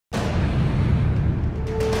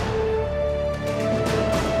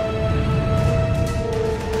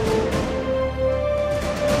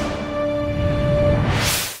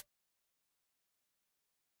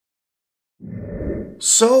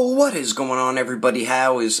So what is going on, everybody?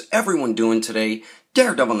 How is everyone doing today?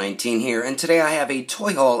 Daredevil19 here, and today I have a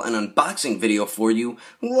toy haul and unboxing video for you.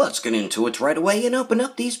 Let's get into it right away and open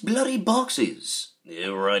up these bloody boxes.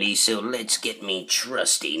 Alrighty, so let's get me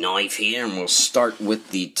trusty knife here, and we'll start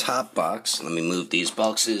with the top box. Let me move these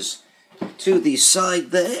boxes to the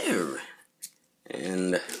side there.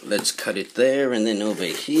 And let's cut it there, and then over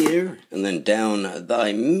here, and then down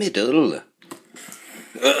the middle.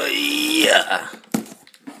 Yeah.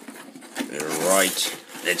 Alright,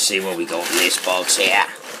 let's see what we got in this box here.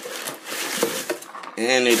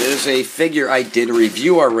 And it is a figure I did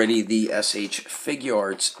review already, the SH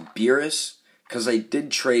Figuarts Beerus, because I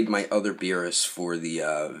did trade my other Beerus for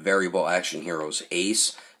the Variable Action Heroes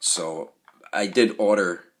Ace, so I did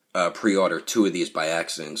pre-order two of these by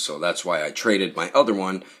accident, so that's why I traded my other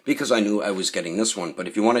one, because I knew I was getting this one. But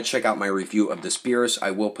if you want to check out my review of this Beerus,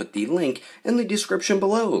 I will put the link in the description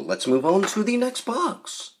below. Let's move on to the next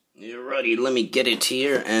box. Alrighty, let me get it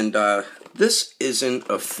here, and this isn't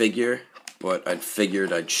a figure, but I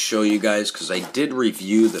figured I'd show you guys, because I did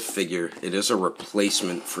review the figure. It is a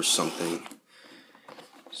replacement for something.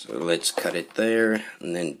 So let's cut it there,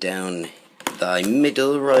 and then down the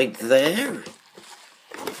middle right there.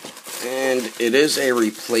 And it is a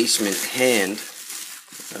replacement hand.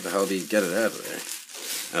 How the hell do you get it out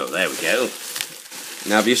of there? Oh, there we go.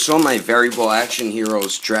 Now, if you saw my Variable Action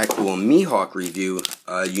Heroes Dracula Mihawk review,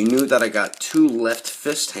 you knew that I got two left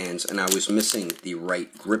fist hands, and I was missing the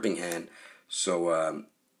right gripping hand. So,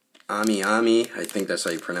 Ami, I think that's how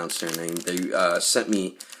you pronounce their name, they sent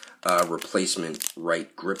me a replacement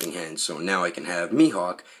right gripping hand, so now I can have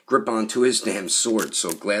Mihawk grip onto his damn sword.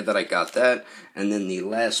 So glad that I got that. And then the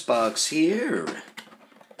last box here.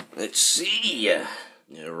 Let's see.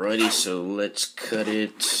 Alrighty, so let's cut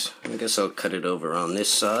it. I guess I'll cut it over on this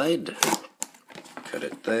side. Cut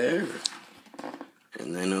it there.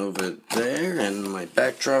 And then over there. And my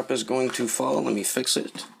backdrop is going to fall. Let me fix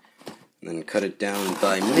it. And then cut it down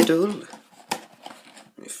by middle.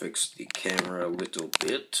 Let me fix the camera a little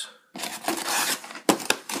bit.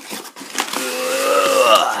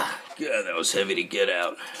 God, that was heavy to get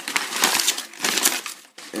out.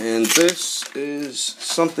 And this is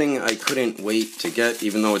something I couldn't wait to get,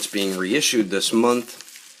 even though it's being reissued this month.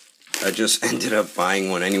 I just ended up buying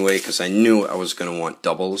one anyway, because I knew I was going to want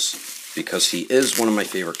doubles, because he is one of my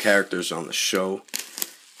favorite characters on the show.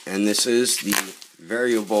 And this is the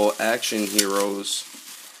Variable Action Heroes.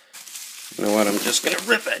 You know what, I'm just going to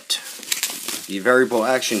rip it. The Variable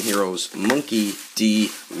Action Heroes Monkey D.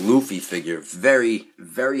 Luffy figure. Very,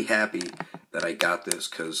 very happy that I got this,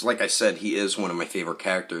 because like I said, he is one of my favorite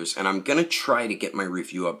characters, and I'm going to try to get my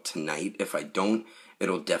review up tonight. If I don't,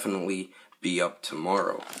 it'll definitely be up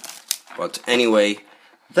tomorrow. But anyway,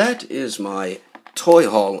 that is my toy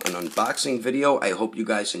haul and unboxing video. I hope you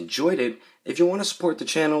guys enjoyed it. If you want to support the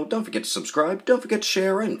channel, don't forget to subscribe, don't forget to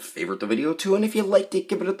share, and favorite the video too. And if you liked it,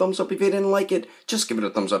 give it a thumbs up. If you didn't like it, just give it a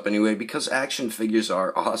thumbs up anyway, because action figures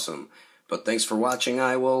are awesome. But thanks for watching.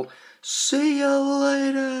 I will see you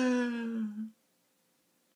later.